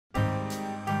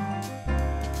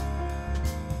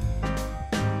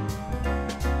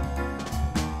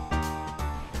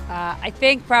I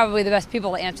think probably the best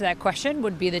people to answer that question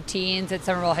would be the teens at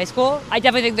Somerville High School. I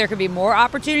definitely think there could be more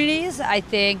opportunities. I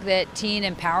think that Teen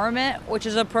Empowerment, which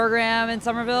is a program in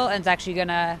Somerville and it's actually going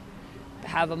to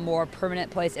have a more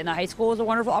permanent place in the high school, is a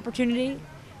wonderful opportunity.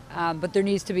 But there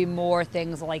needs to be more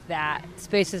things like that.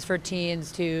 Spaces for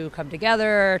teens to come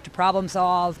together, to problem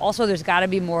solve. Also, there's got to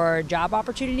be more job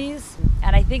opportunities.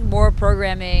 And I think more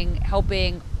programming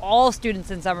helping all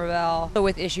students in Somerville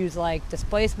with issues like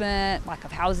displacement, lack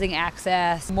of housing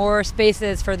access, more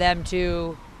spaces for them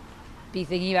to be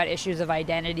thinking about issues of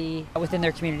identity within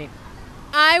their community.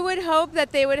 I would hope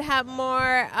that they would have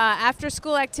more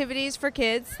after-school activities for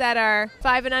kids that are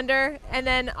 5 and under, and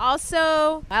then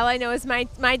also, all I know is my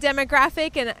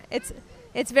demographic, and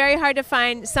it's very hard to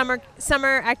find summer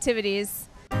activities.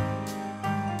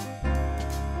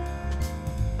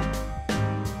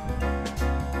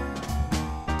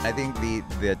 I think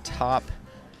the top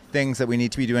things that we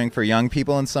need to be doing for young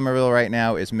people in Somerville right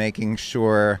now is making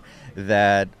sure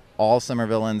that all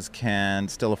Somervillans can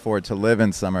still afford to live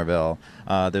in Somerville.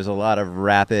 There's a lot of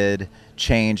rapid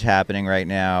change happening right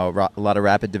now, a lot of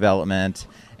rapid development,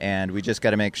 and we just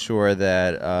got to make sure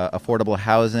that affordable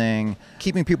housing,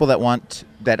 keeping people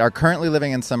that are currently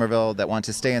living in Somerville, that want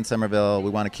to stay in Somerville, we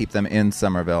want to keep them in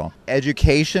Somerville.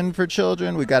 Education for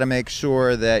children, we got to make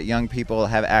sure that young people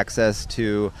have access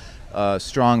to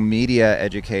strong media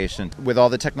education. With all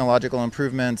the technological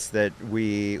improvements that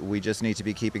we just need to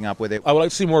be keeping up with it. I would like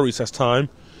to see more recess time,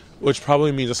 which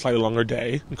probably means a slightly longer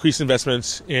day. Increased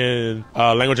investments in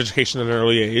language education at an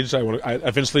early age.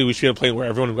 Eventually we should be at a place where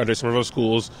everyone who graduates Somerville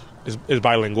schools is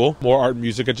bilingual. More art and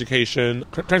music education.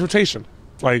 Transportation.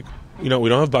 Like, we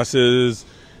don't have buses.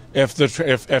 If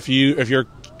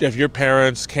your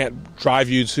parents can't drive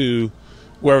you to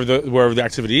wherever the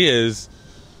activity is,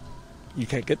 you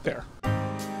can't get there.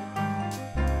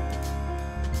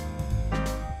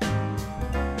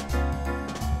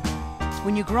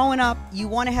 When you're growing up, you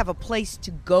want to have a place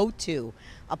to go to,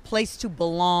 a place to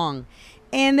belong.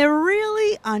 And there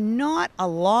really are not a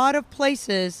lot of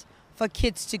places for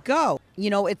kids to go.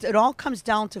 It all comes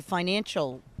down to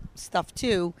financial stuff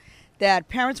too, that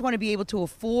parents want to be able to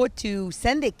afford to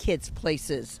send their kids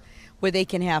places where they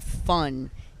can have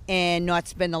fun and not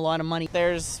spend a lot of money.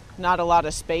 There's not a lot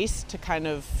of space to kind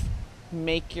of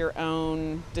make your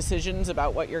own decisions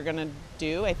about what you're going to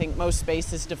do. I think most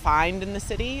space is defined in the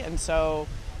city, and so,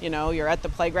 you're at the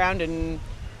playground and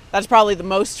that's probably the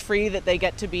most free that they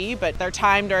get to be, but their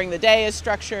time during the day is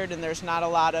structured and there's not a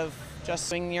lot of just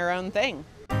doing your own thing.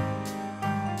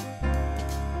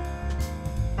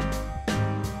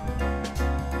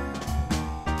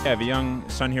 I have a young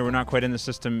son here. We're not quite in the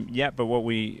system yet, but what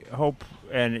we hope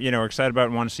and are excited about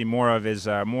and want to see more of is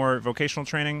more vocational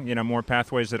training, more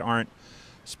pathways that aren't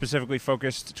specifically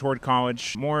focused toward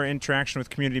college, more interaction with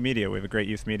community media. We have a great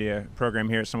youth media program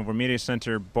here at Somerville Media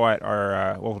Center, but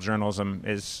our local journalism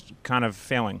is kind of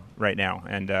failing right now,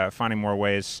 and finding more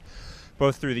ways,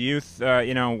 both through the youth,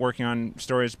 working on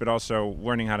stories, but also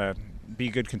learning how to be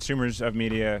good consumers of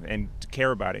media and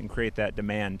care about it and create that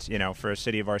demand. For a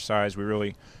city of our size, we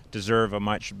really deserve a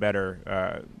much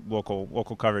better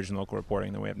local coverage and local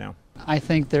reporting than we have now. I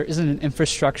think there isn't an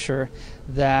infrastructure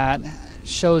that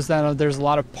shows that there's a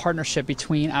lot of partnership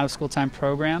between out-of-school time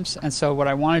programs, and so what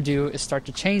I want to do is start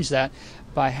to change that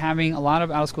by having a lot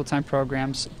of out-of-school time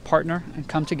programs partner and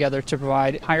come together to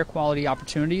provide higher quality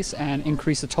opportunities and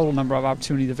increase the total number of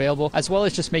opportunities available, as well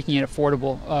as just making it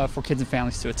affordable for kids and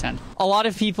families to attend. A lot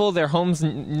of people, their homes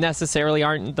necessarily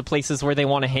aren't the places where they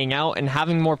want to hang out, and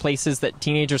having more places that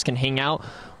teenagers can hang out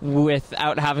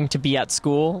without having to be at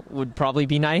school would probably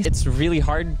be nice. It's really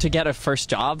hard to get a first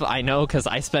job, I know, because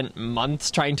I spent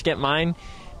months trying to get mine,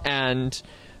 and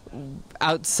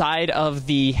outside of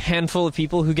the handful of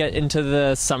people who get into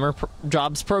the summer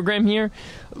jobs program here,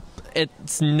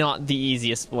 it's not the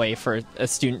easiest way for a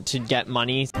student to get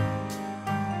money.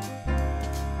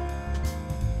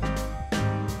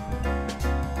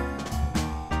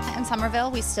 In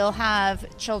Somerville, we still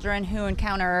have children who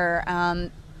encounter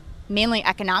mainly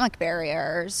economic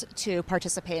barriers to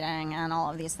participating in all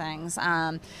of these things.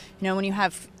 When you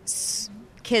have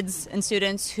kids and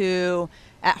students who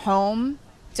at home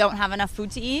don't have enough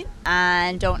food to eat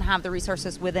and don't have the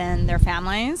resources within their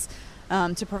families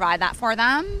to provide that for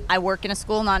them. I work in a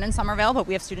school not in Somerville, but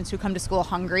we have students who come to school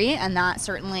hungry, and that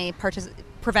certainly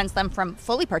prevents them from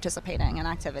fully participating in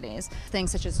activities.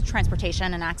 Things such as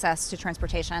transportation and access to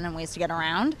transportation and ways to get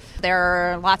around. There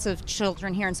are lots of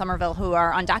children here in Somerville who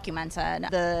are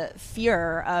undocumented. The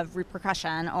fear of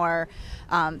repercussion or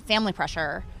family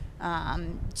pressure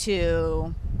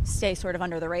to stay sort of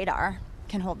under the radar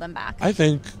can hold them back. I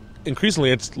think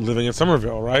increasingly it's living in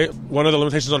Somerville, right? One of the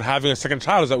limitations on having a second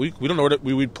child is that we don't know where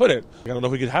we would put it. I don't know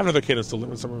if we could have another kid and still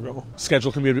live in Somerville.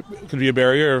 Schedule can be a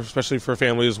barrier, especially for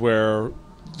families where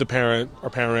the parent or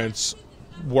parents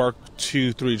work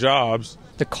 2-3 jobs.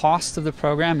 The cost of the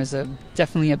program is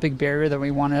definitely a big barrier that we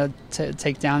want to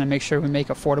take down and make sure we make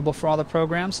affordable for all the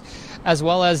programs, as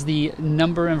well as the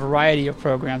number and variety of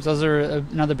programs. Those are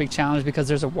another big challenge because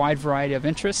there's a wide variety of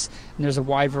interests and there's a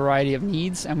wide variety of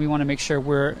needs, and we want to make sure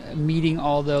we're meeting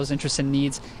all those interests and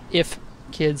needs if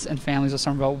kids and families of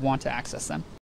Somerville want to access them.